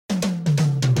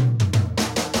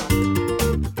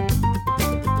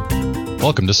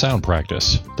Welcome to Sound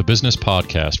Practice, the business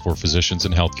podcast for physicians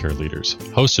and healthcare leaders,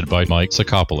 hosted by Mike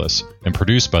Sakopoulos and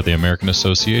produced by the American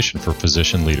Association for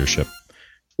Physician Leadership.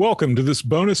 Welcome to this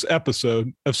bonus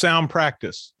episode of Sound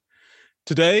Practice.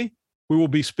 Today, we will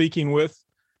be speaking with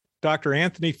Dr.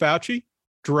 Anthony Fauci,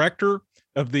 Director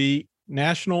of the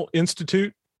National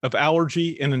Institute of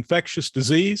Allergy and Infectious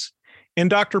Disease, and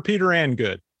Dr. Peter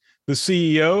Angood, the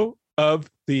CEO of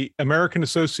the American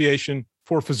Association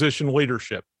for Physician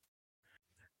Leadership.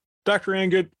 Dr.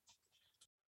 Angood,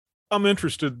 I'm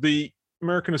interested. The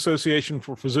American Association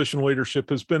for Physician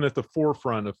Leadership has been at the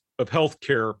forefront of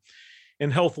healthcare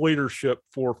and health leadership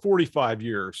for 45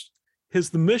 years.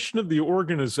 Has the mission of the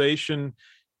organization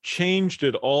changed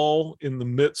at all in the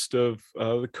midst of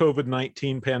the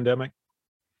COVID-19 pandemic?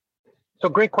 So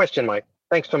great question, Mike.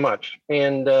 Thanks so much.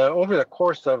 And over the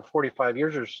course of 45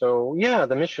 years or so,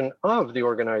 the mission of the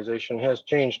organization has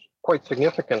changed quite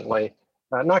significantly.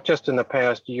 Not just in the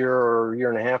past year or year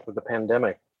and a half of the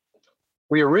pandemic.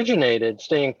 We originated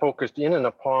staying focused in and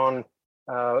upon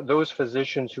those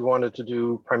physicians who wanted to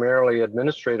do primarily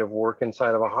administrative work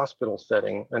inside of a hospital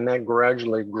setting, and that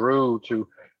gradually grew to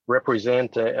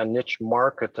represent a niche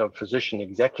market of physician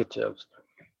executives.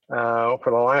 For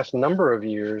the last number of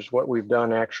years, what we've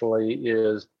done actually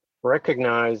is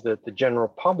recognize that the general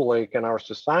public and our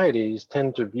societies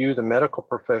tend to view the medical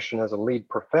profession as a lead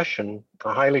profession,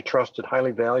 a highly trusted,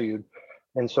 highly valued.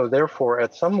 And so therefore,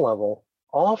 at some level,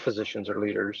 all physicians are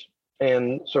leaders.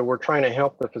 And so we're trying to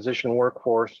help the physician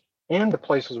workforce and the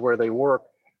places where they work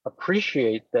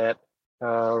appreciate that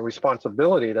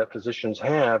responsibility that physicians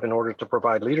have in order to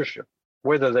provide leadership,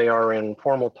 whether they are in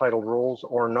formal titled roles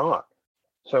or not.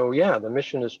 So the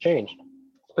mission has changed.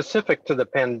 Specific to the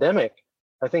pandemic,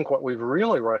 I think what we've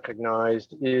really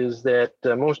recognized is that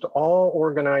most all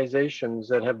organizations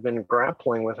that have been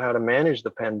grappling with how to manage the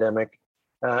pandemic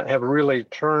have really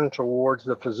turned towards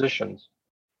the physicians,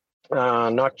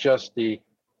 not just the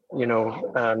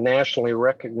nationally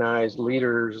recognized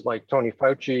leaders like Tony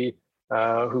Fauci,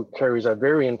 who carries a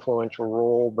very influential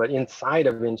role, but inside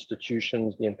of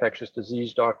institutions, the infectious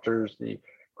disease doctors, the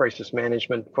crisis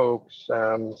management folks,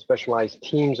 specialized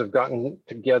teams have gotten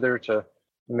together to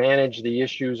manage the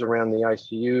issues around the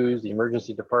ICUs, the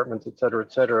emergency departments, et cetera,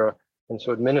 et cetera. And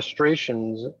so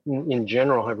administrations in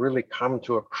general have really come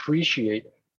to appreciate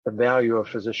the value of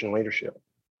physician leadership.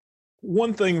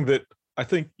 One thing that I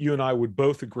think you and I would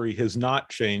both agree has not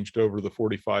changed over the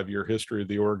 45-year history of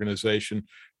the organization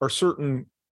are certain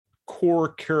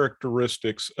core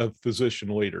characteristics of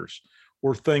physician leaders,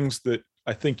 or things that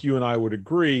I think you and I would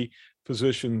agree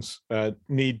physicians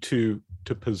need to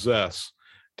possess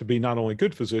to be not only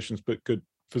good physicians, but good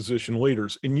physician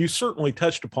leaders. And you certainly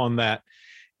touched upon that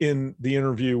in the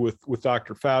interview with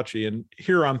Dr. Fauci. And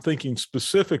here I'm thinking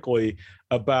specifically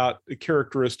about the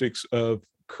characteristics of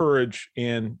courage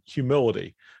and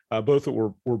humility, both that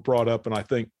were brought up and I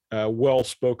think well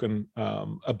spoken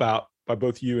about by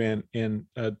both you and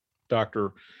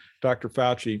Dr.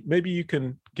 Fauci. Maybe you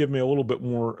can give me a little bit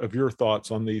more of your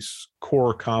thoughts on these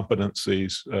core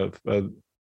competencies of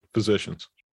physicians.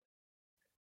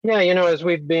 As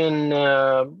we've been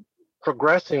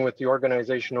progressing with the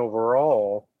organization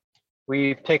overall,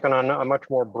 we've taken on a much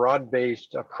more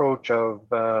broad-based approach of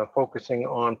focusing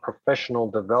on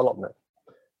professional development,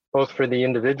 both for the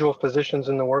individual physicians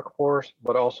in the workforce,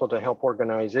 but also to help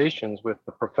organizations with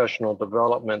the professional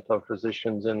development of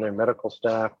physicians and their medical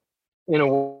staff in a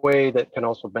way that can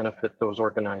also benefit those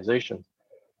organizations.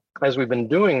 As we've been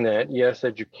doing that, yes,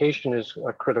 education is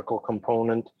a critical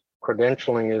component.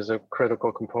 Credentialing is a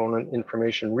critical component.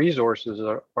 Information resources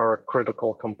are a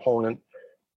critical component.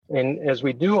 And as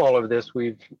we do all of this,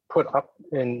 we've put up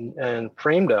and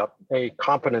framed up a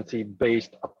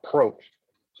competency-based approach.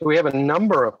 So we have a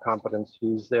number of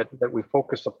competencies that we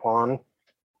focus upon.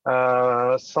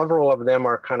 Several of them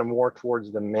are kind of more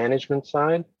towards the management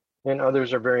side, and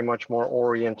others are very much more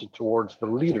oriented towards the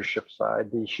leadership side,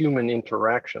 the human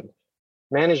interaction.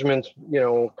 Management's,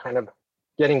 kind of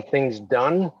getting things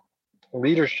done.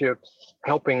 Leadership's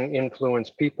helping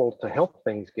influence people to help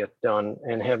things get done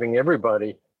and having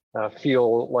everybody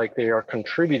feel like they are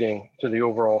contributing to the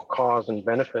overall cause and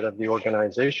benefit of the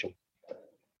organization.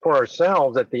 For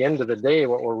ourselves, at the end of the day,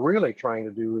 what we're really trying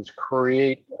to do is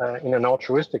create, in an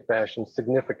altruistic fashion,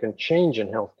 significant change in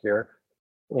healthcare.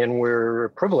 And we're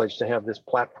privileged to have this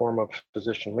platform of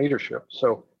physician leadership.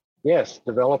 So yes,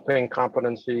 developing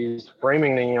competencies,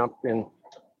 framing them up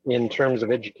in terms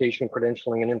of education,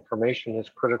 credentialing, and information is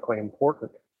critically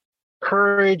important.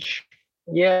 Courage,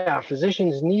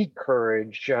 physicians need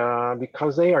courage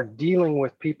because they are dealing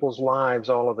with people's lives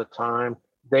all of the time.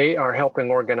 They are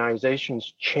helping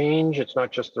organizations change. It's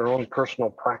not just their own personal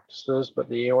practices, but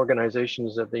the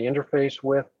organizations that they interface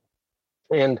with.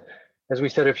 And as we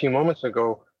said a few moments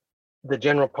ago, the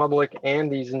general public and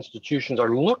these institutions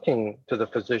are looking to the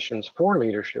physicians for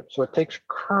leadership. So it takes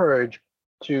courage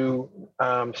to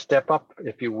step up,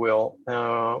 if you will,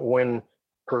 when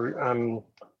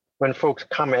folks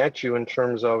come at you in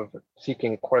terms of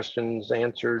seeking questions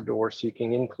answered or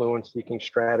seeking influence, seeking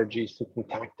strategy, seeking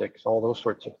tactics, all those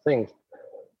sorts of things.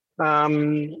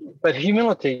 But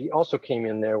humility also came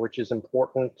in there, which is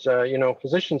important.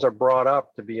 Physicians are brought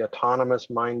up to be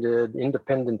autonomous-minded,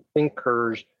 independent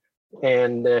thinkers,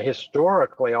 and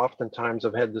historically oftentimes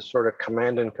have had this sort of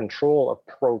command and control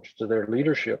approach to their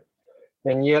leadership.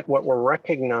 And yet what we're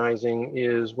recognizing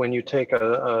is when you take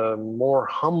a more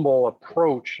humble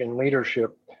approach in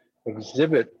leadership,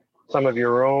 exhibit some of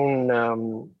your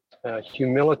own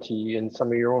humility and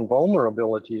some of your own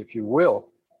vulnerability, if you will,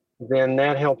 then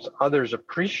that helps others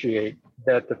appreciate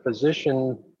that the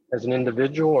physician as an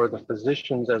individual or the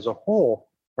physicians as a whole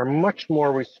are much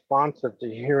more responsive to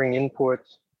hearing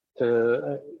inputs,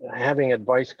 to having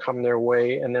advice come their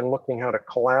way, and then looking how to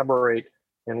collaborate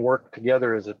and work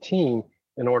together as a team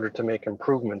in order to make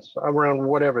improvements around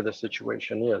whatever the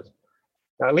situation is.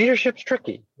 Leadership's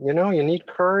tricky. You need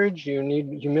courage, you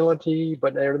need humility,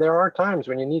 but there are times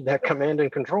when you need that command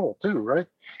and control too, right?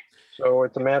 So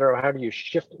it's a matter of how do you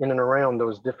shift in and around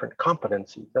those different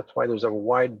competencies. That's why there's a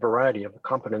wide variety of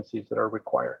competencies that are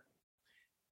required.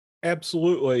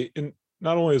 Absolutely. And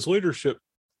not only is leadership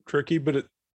tricky, but it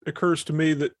occurs to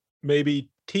me that maybe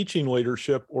teaching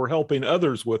leadership or helping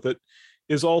others with it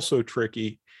is also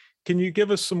tricky. Can you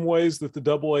give us some ways that the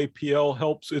AAPL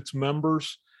helps its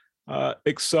members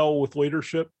excel with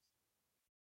leadership?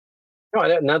 Oh,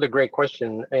 another great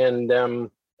question. And,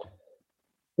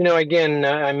 again,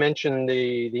 I mentioned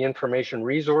the information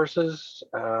resources.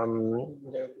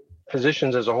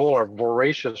 Physicians as a whole are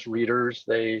voracious readers.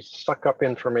 They suck up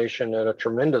information at a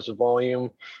tremendous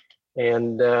volume.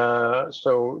 And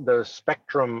so the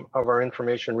spectrum of our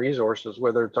information resources,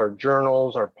 whether it's our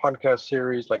journals, our podcast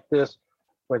series like this,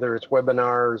 whether it's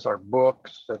webinars, our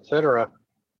books, et cetera,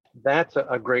 that's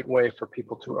a great way for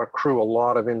people to accrue a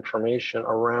lot of information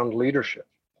around leadership.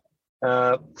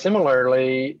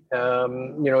 Similarly,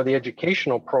 the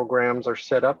educational programs are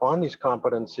set up on these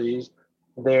competencies.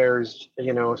 There's,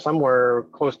 somewhere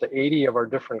close to 80 of our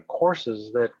different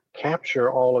courses that capture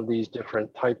all of these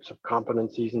different types of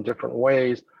competencies in different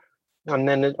ways. And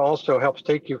then it also helps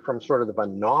take you from sort of a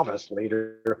novice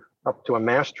leader up to a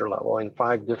master level in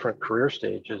 5 different career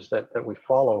stages that we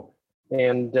follow.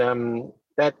 And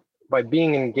that by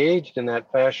being engaged in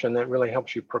that fashion, that really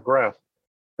helps you progress.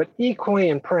 But equally,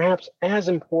 and perhaps as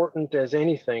important as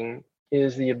anything,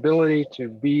 is the ability to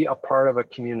be a part of a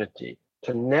community,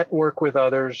 to network with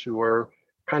others who are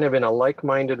kind of in a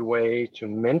like-minded way, to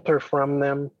mentor from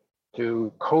them,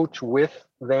 to coach with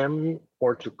them,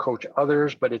 or to coach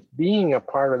others. But it's being a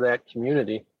part of that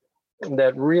community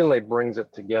that really brings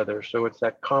it together. So it's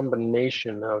that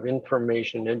combination of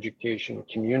information, education,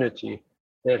 community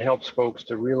that helps folks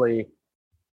to really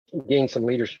gain some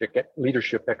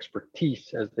leadership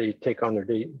expertise as they take on their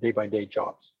day-by-day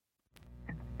jobs.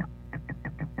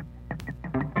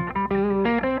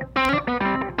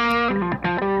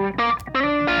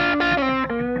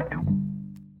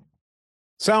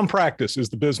 Sound Practice is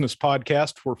the business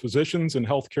podcast for physicians and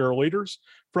healthcare leaders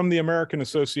from the American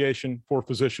Association for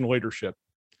Physician Leadership.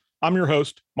 I'm your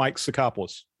host, Mike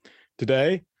Sakopoulos.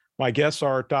 Today, my guests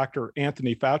are Dr.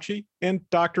 Anthony Fauci and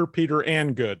Dr. Peter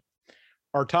Angood.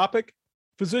 Our topic,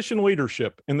 physician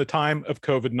leadership in the time of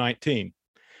COVID-19.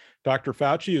 Dr.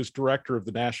 Fauci is director of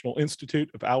the National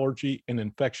Institute of Allergy and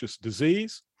Infectious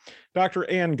Disease. Dr.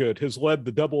 Angood has led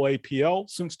the AAPL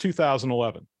since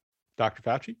 2011. Dr.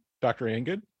 Fauci, Dr.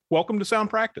 Angood, welcome to Sound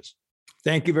Practice.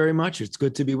 Thank you very much. It's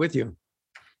good to be with you.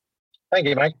 Thank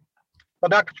you, Mike. Well,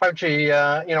 Dr. Fauci,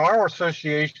 our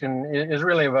association is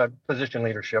really about physician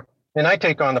leadership. And I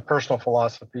take on the personal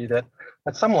philosophy that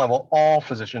at some level, all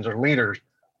physicians are leaders,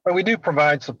 but we do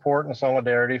provide support and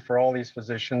solidarity for all these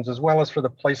physicians, as well as for the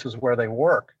places where they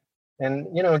work.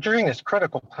 And, during this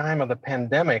critical time of the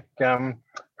pandemic,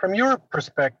 from your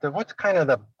perspective, what's kind of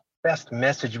the best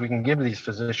message we can give these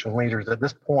physician leaders at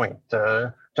this point?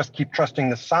 Just keep trusting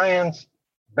the science,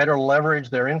 better leverage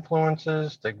their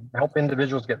influences to help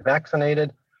individuals get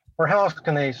vaccinated? Or how else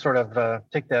can they sort of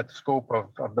take that scope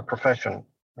of the profession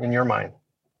in your mind?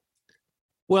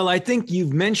 Well, I think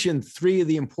you've mentioned 3 of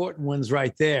the important ones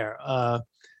right there.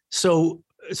 So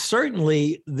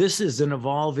certainly this is an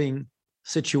evolving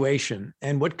situation.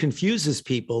 And what confuses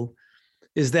people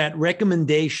is that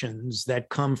recommendations that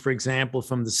come, for example,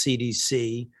 from the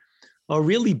CDC are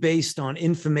really based on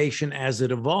information as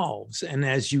it evolves. And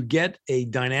as you get a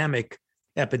dynamic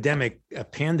epidemic, a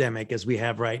pandemic, as we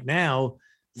have right now,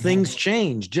 things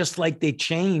change, just like they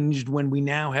changed when we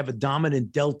now have a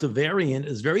dominant Delta variant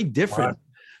is very different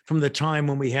from the time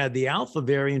when we had the Alpha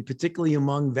variant, particularly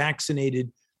among vaccinated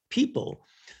people.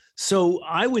 So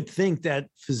I would think that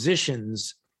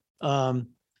physicians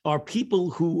are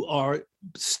people who are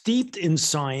steeped in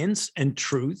science and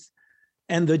truth,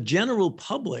 and the general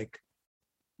public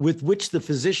with which the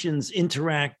physicians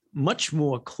interact much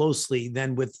more closely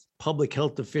than with public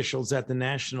health officials at the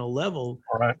national level,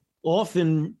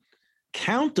 often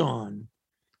count on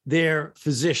their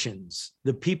physicians,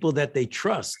 the people that they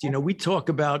trust. You know, we talk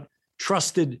about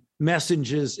trusted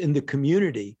messengers in the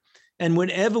community. And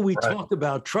whenever we talk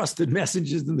about trusted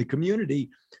messengers in the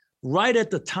community, right at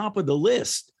the top of the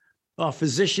list are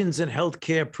physicians and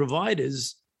healthcare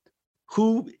providers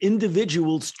who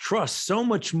individuals trust so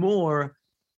much more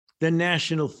than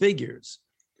national figures.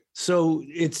 So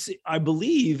it's, I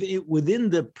believe, within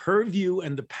the purview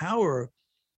and the power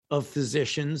of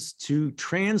physicians to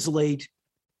translate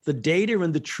the data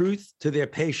and the truth to their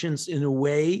patients in a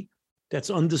way that's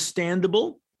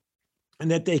understandable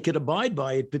and that they could abide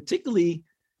by it, particularly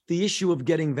the issue of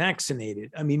getting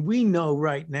vaccinated. I mean, we know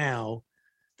right now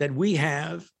that we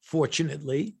have,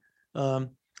 fortunately,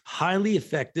 highly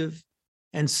effective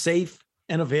and safe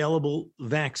and available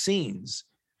vaccines.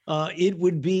 It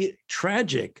would be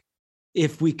tragic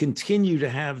if we continue to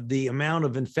have the amount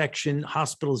of infection,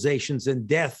 hospitalizations, and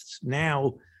deaths.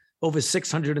 Now, over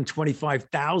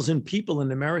 625,000 people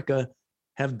in America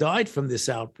have died from this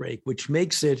outbreak, which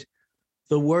makes it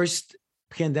the worst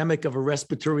pandemic of a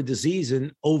respiratory disease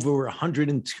in over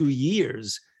 102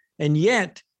 years. And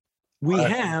yet we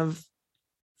have,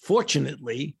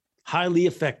 fortunately, highly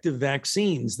effective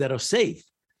vaccines that are safe.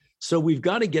 So we've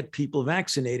got to get people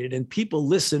vaccinated, and people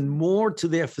listen more to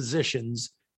their physicians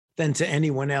than to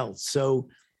anyone else. So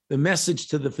the message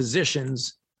to the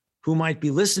physicians who might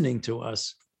be listening to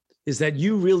us is that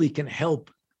you really can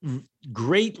help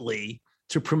greatly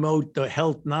to promote the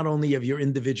health, not only of your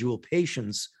individual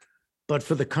patients, but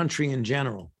for the country in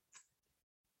general.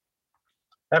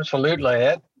 Absolutely,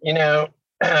 Ed. You know,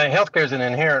 healthcare is an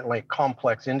inherently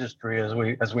complex industry,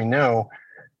 as we know,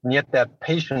 and yet that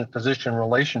patient-physician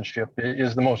relationship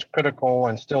is the most critical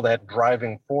and still that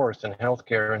driving force in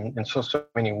healthcare in so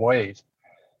many ways.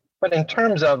 But in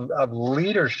terms of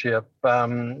leadership, you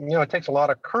know, it takes a lot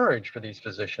of courage for these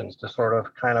physicians to sort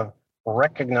of kind of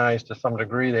recognize to some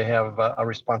degree they have a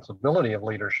responsibility of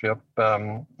leadership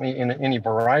in any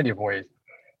variety of ways.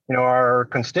 You know, our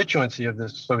constituency of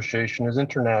this association is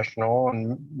international,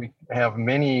 and we have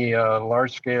many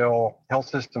large-scale health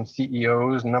system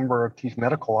CEOs, a number of chief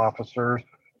medical officers,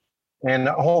 and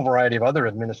a whole variety of other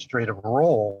administrative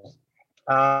roles.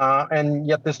 And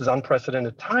yet this is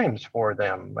unprecedented times for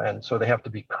them. And so they have to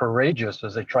be courageous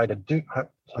as they try to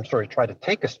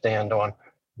take a stand on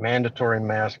mandatory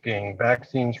masking,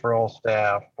 vaccines for all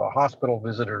staff, hospital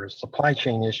visitors, supply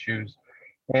chain issues,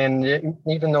 and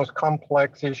even those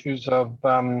complex issues of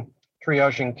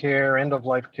triaging care,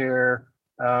 end-of-life care.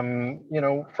 You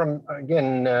know, from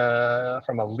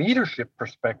a leadership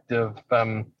perspective,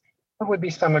 what would be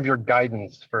some of your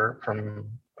guidance for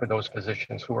those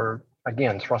physicians who are,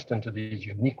 again, thrust into these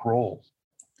unique roles?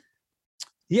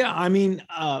 Yeah, I mean,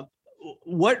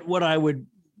 what I would,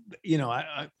 you know,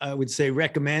 I would say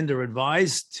recommend or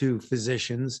advise to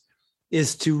physicians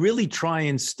is to really try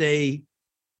and stay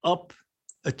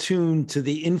attuned to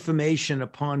the information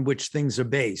upon which things are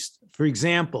based. For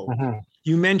example,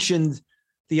 you mentioned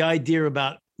the idea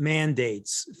about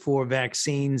mandates for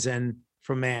vaccines and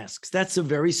for masks. That's a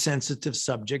very sensitive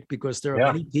subject because there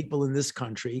are many people in this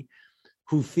country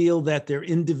who feel that their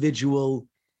individual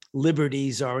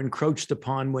liberties are encroached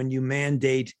upon when you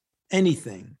mandate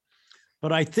anything.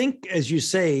 But I think, as you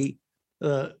say,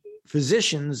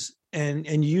 physicians, and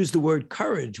you use the word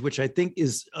courage, which I think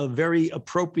is a very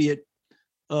appropriate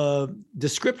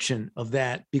description of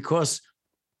that, because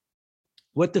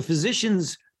what the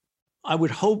physicians, I would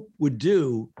hope, would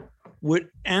do would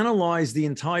analyze the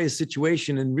entire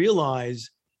situation and realize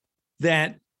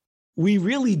that we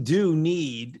really do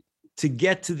need to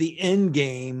get to the end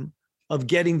game of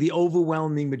getting the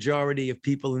overwhelming majority of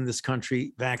people in this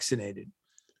country vaccinated.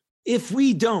 If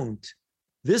we don't,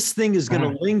 this thing is going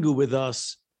to linger with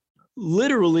us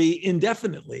literally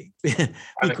indefinitely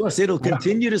because it'll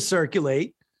continue to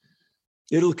circulate.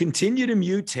 It'll continue to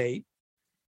mutate.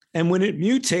 And when it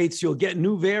mutates, you'll get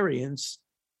new variants,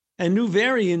 and new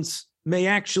variants may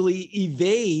actually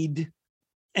evade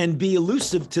and be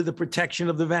elusive to the protection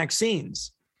of the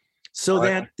vaccines, so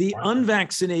that the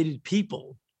unvaccinated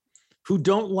people who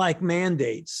don't like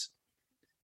mandates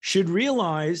should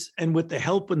realize, and with the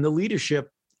help and the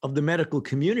leadership of the medical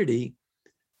community,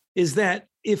 is that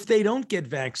if they don't get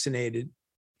vaccinated,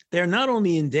 they're not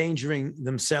only endangering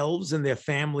themselves and their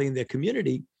family and their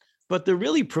community, but they're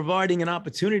really providing an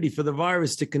opportunity for the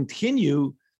virus to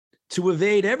continue to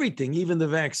evade everything, even the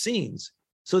vaccines.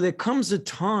 So there comes a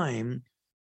time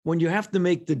when you have to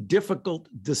make the difficult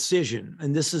decision.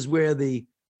 And this is where the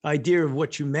idea of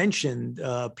what you mentioned,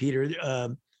 Peter,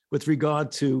 with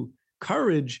regard to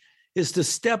courage, is to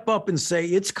step up and say,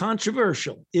 it's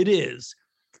controversial. It is.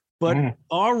 But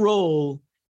our role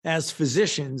as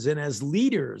physicians and as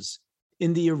leaders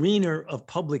in the arena of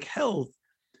public health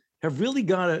have really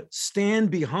got to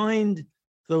stand behind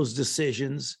those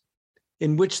decisions,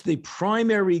 in which the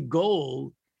primary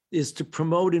goal is to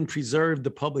promote and preserve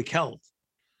the public health.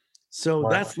 So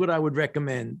that's what I would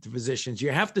recommend to physicians.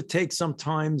 You have to take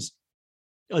sometimes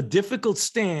a difficult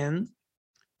stand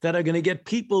that are going to get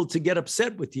people to get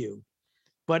upset with you.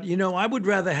 But, I would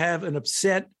rather have an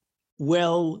upset,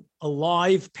 well,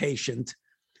 alive patient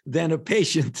than a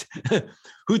patient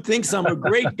who thinks I'm a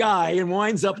great guy and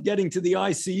winds up getting to the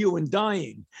ICU and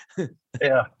dying.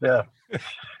 Yeah.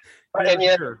 And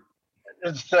yet,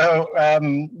 so,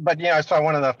 but I saw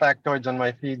one of the factoids on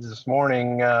my feeds this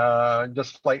morning.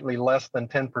 Just slightly less than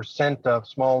 10% of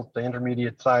small to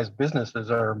intermediate sized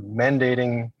businesses are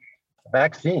mandating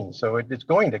vaccines. So it's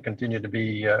going to continue to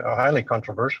be highly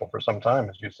controversial for some time,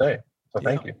 as you say. So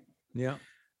thank you. Yeah.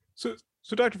 So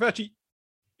Dr. Fauci,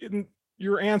 in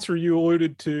your answer, you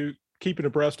alluded to keeping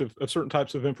abreast of certain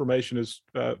types of information as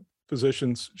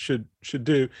physicians should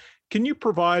do. Can you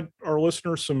provide our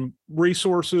listeners some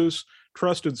resources,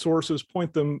 trusted sources,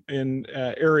 point them in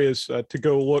areas to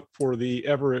go look for the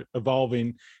ever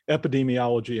evolving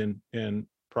epidemiology and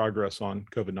progress on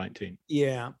COVID-19?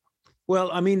 Yeah. Well,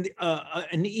 I mean,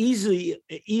 an easily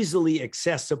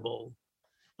accessible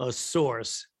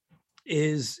source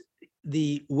is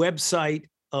the website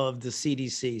of the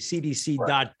CDC,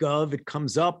 cdc.gov. It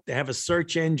comes up. They have a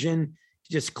search engine.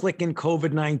 Just click in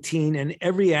COVID-19, and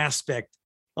every aspect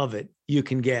of it you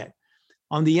can get.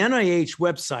 On the NIH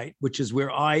website, which is where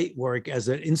I work as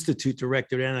an institute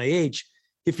director at NIH,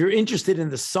 if you're interested in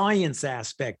the science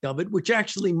aspect of it, which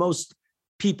actually most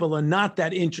people are not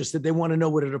that interested, they want to know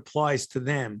what it applies to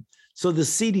them. So the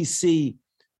CDC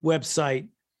website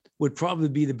would probably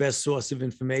be the best source of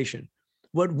information.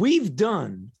 What we've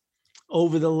done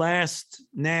over the last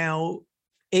now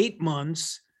 8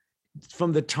 months,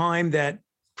 from the time that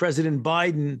President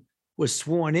Biden was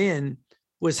sworn in,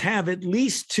 was have at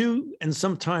least 2 and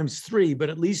sometimes 3, but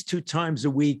at least 2 times a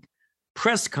week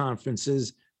press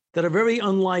conferences that are very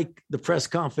unlike the press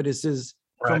conferences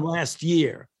from last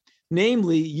year.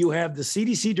 Namely, you have the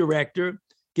CDC director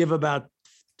give about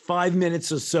 5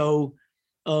 minutes or so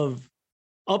of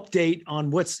update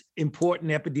on what's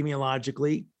important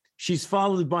epidemiologically. She's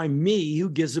followed by me, who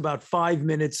gives about 5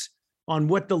 minutes on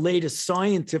what the latest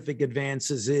scientific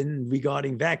advances in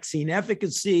regarding vaccine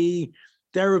efficacy,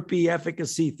 therapy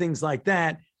efficacy, things like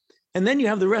that. And then you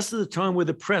have the rest of the time where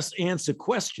the press answer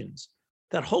questions.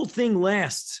 That whole thing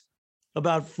lasts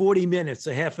about 40 minutes,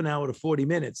 a half an hour to 40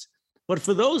 minutes. But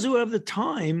for those who have the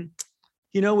time,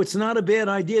 it's not a bad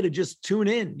idea to just tune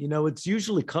in. It's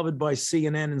usually covered by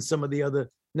CNN and some of the other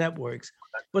networks.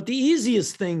 But the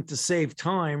easiest thing to save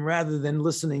time, rather than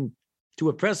listening to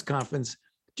a press conference,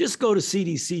 just go to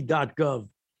cdc.gov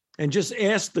and just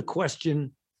ask the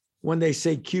question when they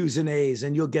say Q's and A's,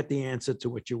 and you'll get the answer to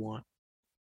what you want.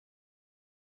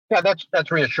 Yeah,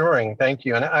 that's reassuring. Thank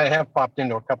you. And I have popped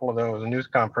into a couple of those news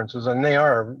conferences, and they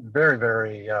are very,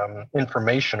 very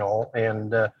informational.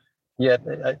 And yet,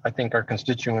 I think our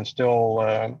constituents still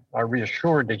are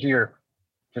reassured to hear.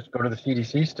 Just go to the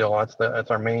CDC still. That's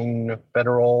our main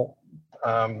federal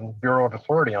bureau of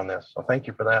authority on this. So thank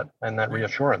you for that and that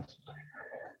reassurance.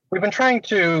 We've been trying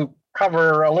to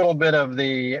cover a little bit of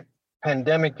the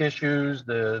pandemic issues,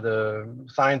 the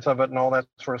science of it and all that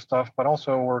sort of stuff, but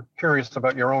also we're curious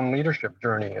about your own leadership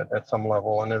journey at some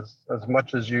level. And as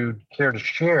much as you'd care to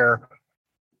share,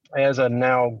 as a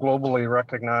now globally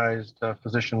recognized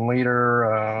physician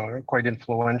leader, quite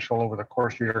influential over the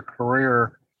course of your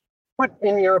career, what,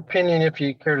 in your opinion, if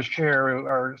you care to share,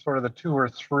 are sort of the 2 or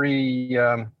 3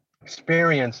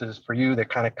 experiences for you that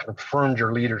kind of confirmed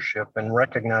your leadership and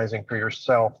recognizing for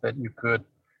yourself that you could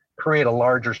create a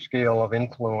larger scale of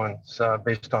influence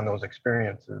based on those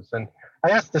experiences? And I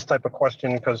ask this type of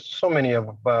question because so many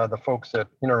of the folks that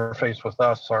interface with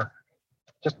us are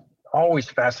just always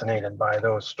fascinated by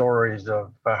those stories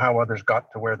of how others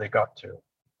got to where they got to.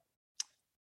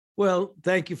 Well,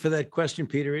 thank you for that question,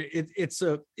 Peter. It's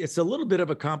a little bit of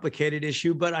a complicated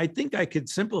issue, but I think I could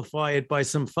simplify it by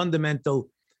some fundamental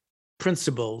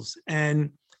principles.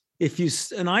 And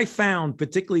I found,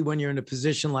 particularly when you're in a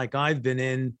position like I've been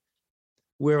in,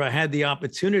 where I had the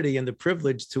opportunity and the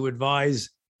privilege to advise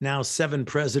now 7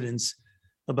 presidents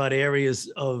about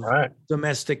areas of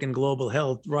domestic and global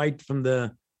health, right from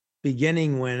the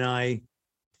beginning when I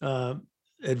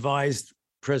advised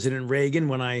President Reagan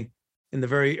in the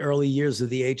very early years of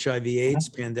the HIV/AIDS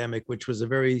pandemic, which was a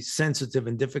very sensitive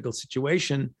and difficult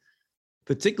situation,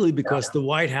 particularly because the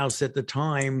White House at the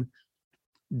time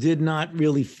did not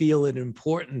really feel it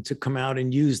important to come out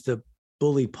and use the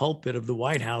bully pulpit of the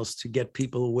White House to get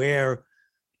people aware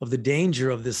of the danger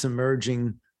of this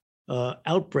emerging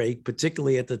outbreak,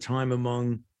 particularly at the time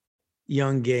among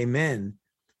young gay men.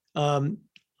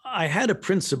 I had a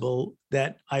principle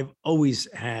that I've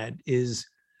always had is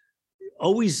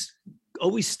always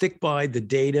stick by the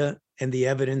data and the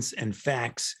evidence and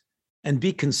facts and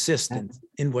be consistent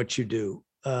in what you do.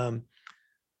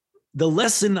 The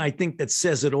lesson I think that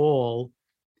says it all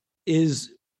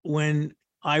is when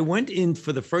I went in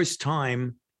for the first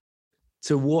time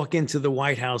to walk into the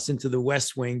White House, into the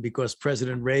West Wing, because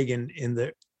President Reagan in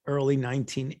the early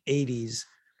 1980s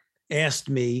asked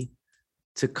me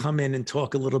to come in and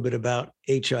talk a little bit about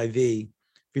HIV.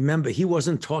 Remember, he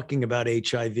wasn't talking about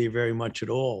HIV very much at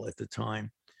all at the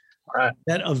time. Right.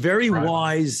 That a very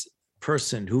wise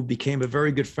person who became a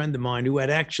very good friend of mine, who had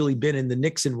actually been in the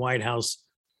Nixon White House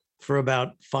for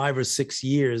about 5 or 6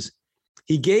 years,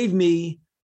 he gave me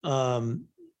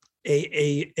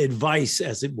a advice,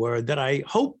 as it were, that I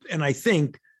hope and I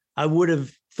think I would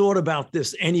have thought about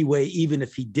this anyway, even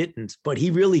if he didn't, but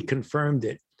he really confirmed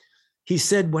it. He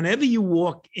said, whenever you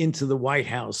walk into the White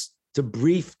House to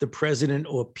brief the president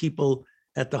or people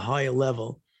at the higher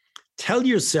level, tell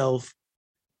yourself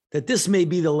that this may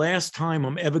be the last time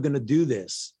I'm ever going to do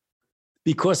this.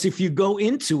 Because if you go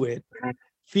into it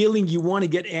feeling you want to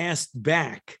get asked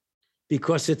back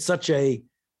because it's such a,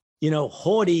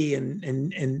 haughty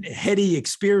and heady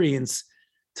experience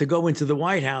to go into the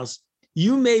White House,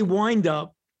 you may wind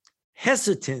up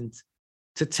hesitant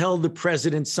to tell the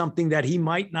president something that he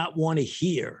might not want to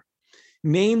hear,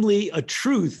 namely a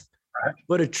truth,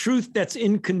 but a truth that's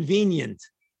inconvenient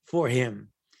for him.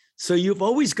 So you've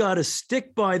always got to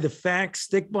stick by the facts,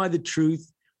 stick by the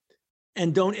truth,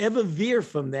 and don't ever veer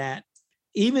from that,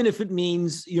 even if it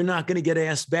means you're not going to get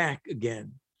asked back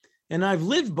again. And I've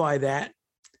lived by that,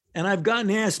 and I've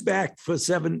gotten asked back for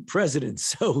 7 presidents.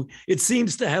 So it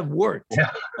seems to have worked.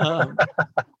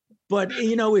 But,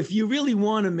 if you really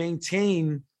want to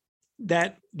maintain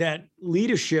that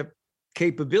leadership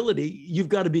capability, you've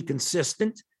got to be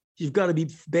consistent. You've got to be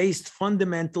based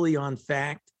fundamentally on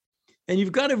fact. And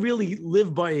you've got to really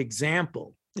live by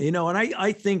example, and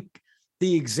I think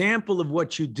the example of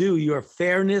what you do, your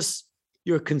fairness,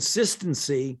 your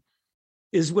consistency,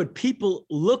 is what people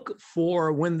look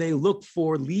for when they look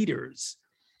for leaders.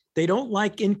 They don't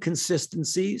like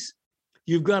inconsistencies.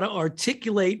 You've got to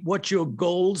articulate what your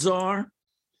goals are.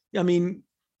 I mean,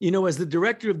 as the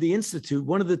director of the Institute,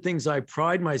 one of the things I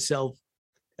pride myself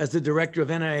as the director of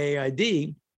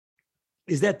NIAID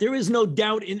is that there is no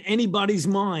doubt in anybody's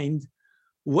mind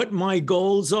what my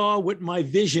goals are, what my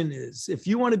vision is. If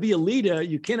you want to be a leader,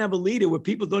 you can't have a leader where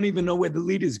people don't even know where the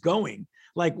leader is going.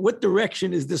 Like, what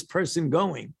direction is this person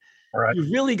going? Right.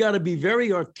 You've really got to be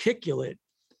very articulate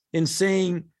in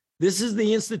saying, this is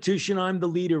the institution I'm the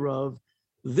leader of.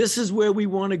 This is where we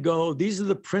want to go. These are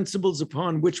the principles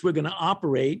upon which we're going to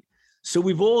operate. So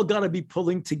we've all got to be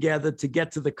pulling together to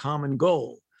get to the common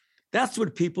goal. That's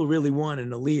what people really want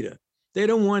in a leader. They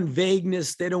don't want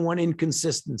vagueness. They don't want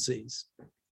inconsistencies.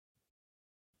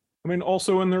 I mean,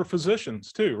 also in their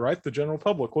physicians too, right? The general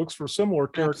public looks for similar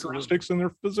characteristics in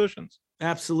their physicians.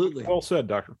 Absolutely. Well said,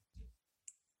 Doctor.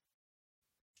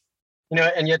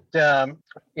 And yet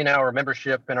in our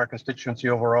membership and our constituency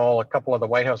overall, a couple of the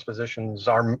White House physicians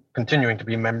are continuing to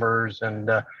be members. And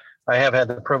I have had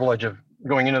the privilege of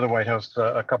going into the White House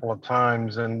a couple of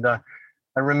times. And I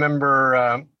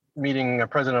remember meeting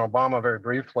President Obama very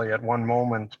briefly at one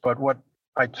moment. But what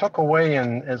I took away,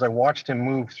 and as I watched him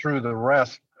move through the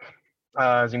rest,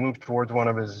 as he moved towards one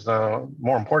of his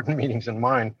more important meetings than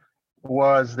mine,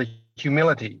 was the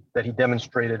humility that he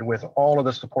demonstrated with all of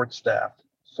the support staff.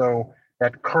 So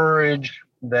that courage,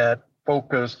 that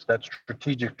focus, that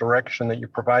strategic direction that you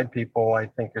provide people, I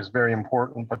think is very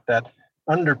important. But that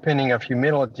underpinning of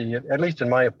humility, at least in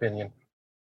my opinion.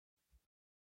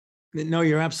 No,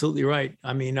 you're absolutely right.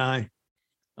 I mean,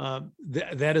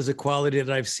 that is a quality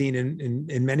that I've seen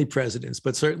in many presidents,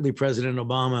 but certainly President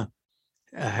Obama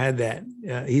had that.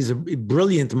 He's a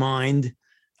brilliant mind,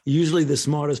 usually the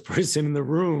smartest person in the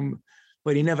room,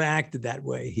 but he never acted that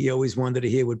way. He always wanted to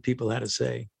hear what people had to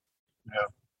say. Yeah.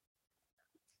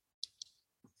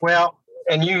 Well,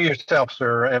 and you yourself,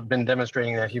 sir, have been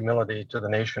demonstrating that humility to the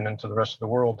nation and to the rest of the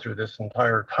world through this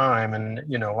entire time. And,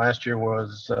 last year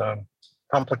was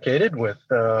complicated with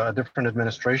a different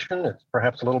administration. It's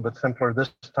perhaps a little bit simpler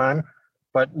this time,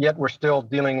 but yet we're still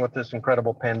dealing with this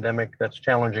incredible pandemic that's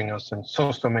challenging us in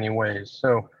so many ways.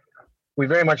 So we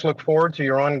very much look forward to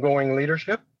your ongoing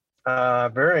leadership.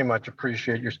 Very much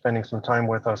appreciate you spending some time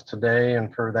with us today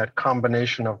and for that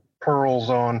combination of pearls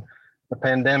on the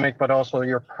pandemic, but also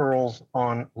your pearls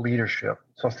on leadership.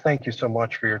 So thank you so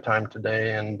much for your time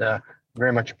today, and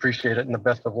very much appreciate it, and the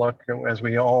best of luck as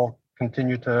we all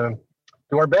continue to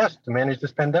do our best to manage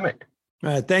this pandemic.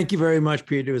 Thank you very much,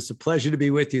 Peter. It's a pleasure to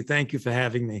be with you. Thank you for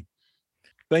having me.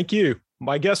 Thank you.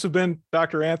 My guests have been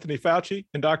Dr. Anthony Fauci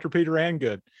and Dr. Peter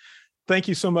Angood. Thank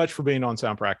you so much for being on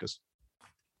Sound Practice.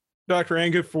 Dr.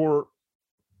 Angood, for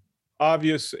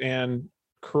obvious and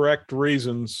correct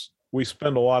reasons, we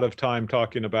spend a lot of time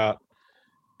talking about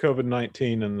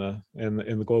COVID-19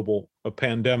 and the global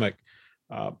pandemic.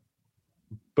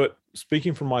 But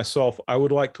speaking for myself, I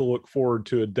would like to look forward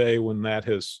to a day when that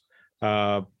has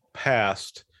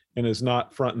passed and is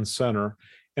not front and center.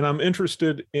 And I'm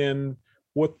interested in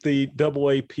what the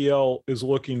AAPL is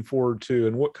looking forward to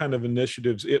and what kind of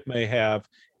initiatives it may have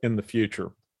in the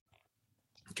future.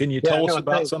 Can you tell us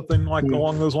about something like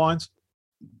along those lines?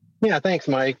 Yeah, thanks,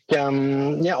 Mike.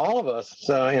 All of us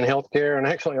in healthcare, and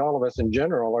actually all of us in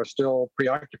general, are still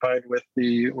preoccupied with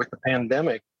the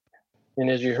pandemic. And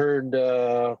as you heard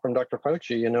from Dr.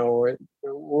 Fauci,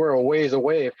 we're a ways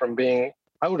away from being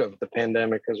out of the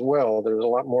pandemic as well. There's a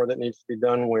lot more that needs to be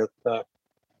done with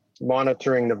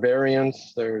monitoring the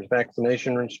variants. There's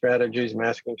vaccination strategies,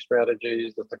 masking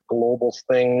strategies. It's a global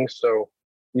thing. So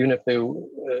even if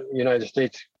the United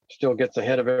States still gets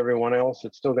ahead of everyone else,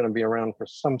 it's still going to be around for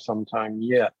some time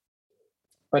yet.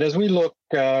 But as we look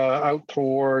out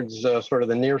towards sort of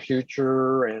the near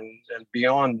future and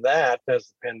beyond that,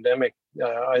 as the pandemic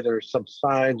either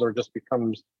subsides or just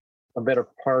becomes a better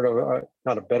part of,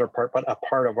 not a better part, but a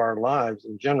part of our lives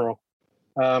in general,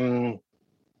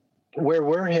 where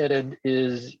we're headed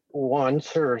is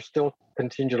still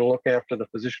continue to look after the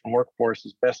physician workforce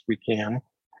as best we can,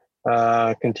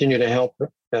 continue to help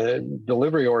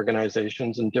delivery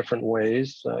organizations in different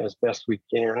ways as best we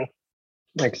can,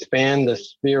 expand the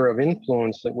sphere of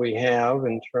influence that we have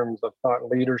in terms of thought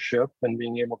leadership and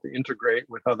being able to integrate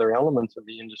with other elements of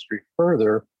the industry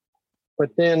further.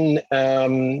 But then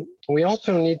we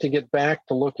also need to get back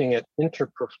to looking at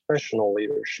interprofessional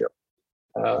leadership.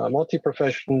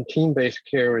 Multi-profession team-based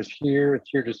care is here. It's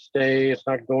here to stay. It's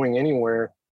not going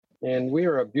anywhere. And we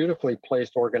are a beautifully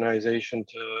placed organization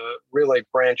to really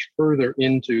branch further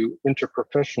into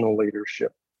interprofessional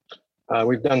leadership.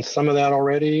 We've done some of that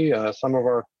already. Some of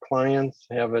our clients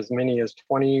have as many as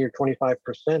 20 or 25%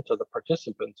 of the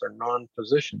participants are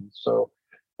non-physicians. So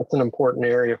that's an important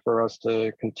area for us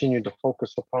to continue to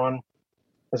focus upon.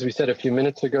 As we said a few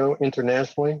minutes ago,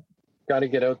 internationally, got to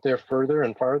get out there further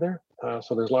and farther.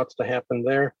 So there's lots to happen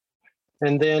there.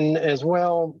 And then as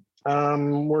well,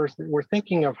 we're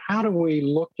thinking of how do we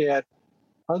look at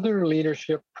other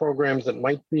leadership programs that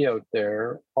might be out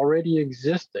there already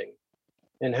existing,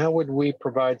 and how would we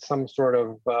provide some sort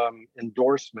of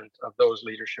endorsement of those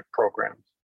leadership programs?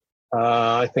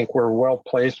 I think we're well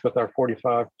placed with our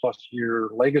 45 plus year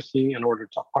legacy in order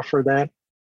to offer that.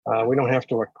 We don't have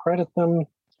to accredit them,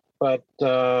 but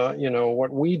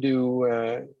what we do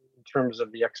in terms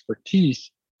of the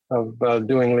expertise of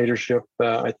doing leadership,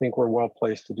 I think we're well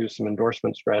placed to do some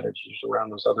endorsement strategies around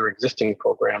those other existing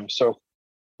programs. So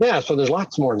there's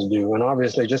lots more to do, and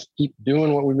obviously just keep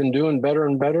doing what we've been doing better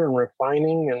and better, and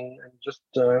refining and just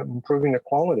improving the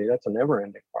quality. That's a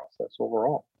never-ending process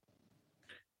overall.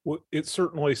 Well, it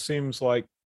certainly seems like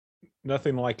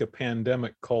nothing like a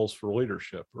pandemic calls for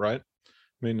leadership, right?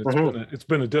 I mean, it's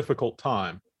been a difficult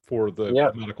time for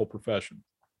the medical profession.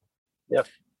 Yep.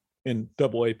 And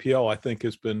AAPL, I think,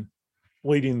 has been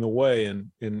leading the way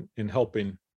in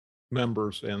helping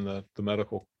members and the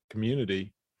medical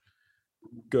community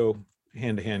go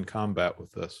hand-to-hand combat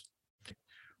with this.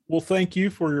 Well, thank you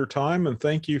for your time, and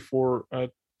thank you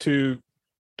to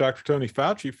Dr. Tony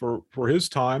Fauci for his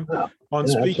time on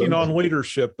speaking on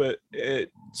leadership. But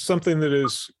it's something that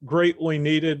is greatly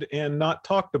needed and not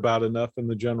talked about enough in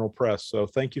the general press. So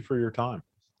thank you for your time.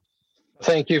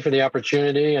 Thank you for the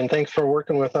opportunity, and thanks for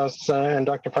working with us and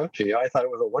Dr. Fauci. I thought it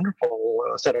was a wonderful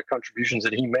set of contributions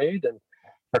that he made, and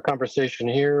our conversation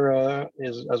here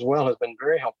is as well has been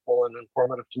very helpful and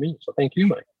informative to me. So thank you,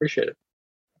 Mike. Appreciate it.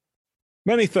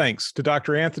 Many thanks to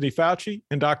Dr. Anthony Fauci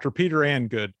and Dr. Peter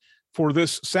Angood for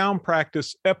this Sound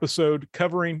Practice episode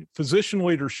covering physician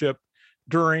leadership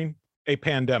during a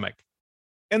pandemic.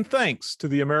 And thanks to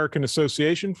the American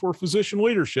Association for Physician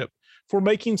Leadership for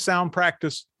making Sound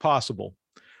Practice possible.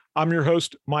 I'm your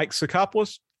host, Mike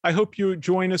Sakopoulos. I hope you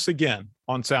join us again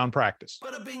on Sound Practice.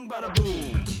 Bada bing, bada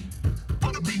boom.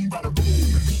 Bada bing, bada boom.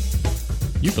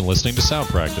 You've been listening to Sound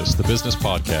Practice, the business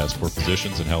podcast for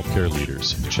physicians and healthcare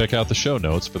leaders. Check out the show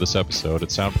notes for this episode at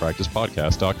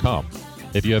soundpracticepodcast.com.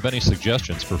 If you have any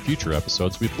suggestions for future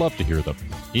episodes, we'd love to hear them.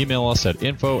 Email us at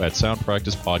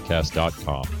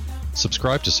info@soundpracticepodcast.com.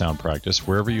 Subscribe to Sound Practice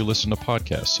wherever you listen to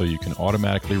podcasts so you can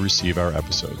automatically receive our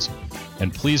episodes.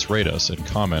 And please rate us and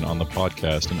comment on the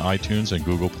podcast in iTunes and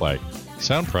Google Play.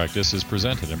 Sound Practice is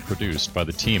presented and produced by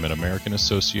the team at American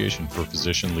Association for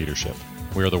Physician Leadership.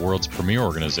 We are the world's premier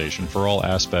organization for all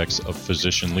aspects of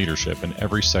physician leadership in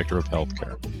every sector of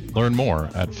healthcare. Learn more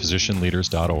at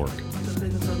physicianleaders.org.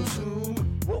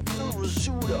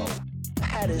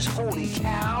 Had his holy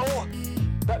cow,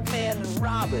 Batman and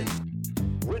Robin,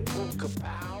 Red Bull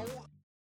Kapow.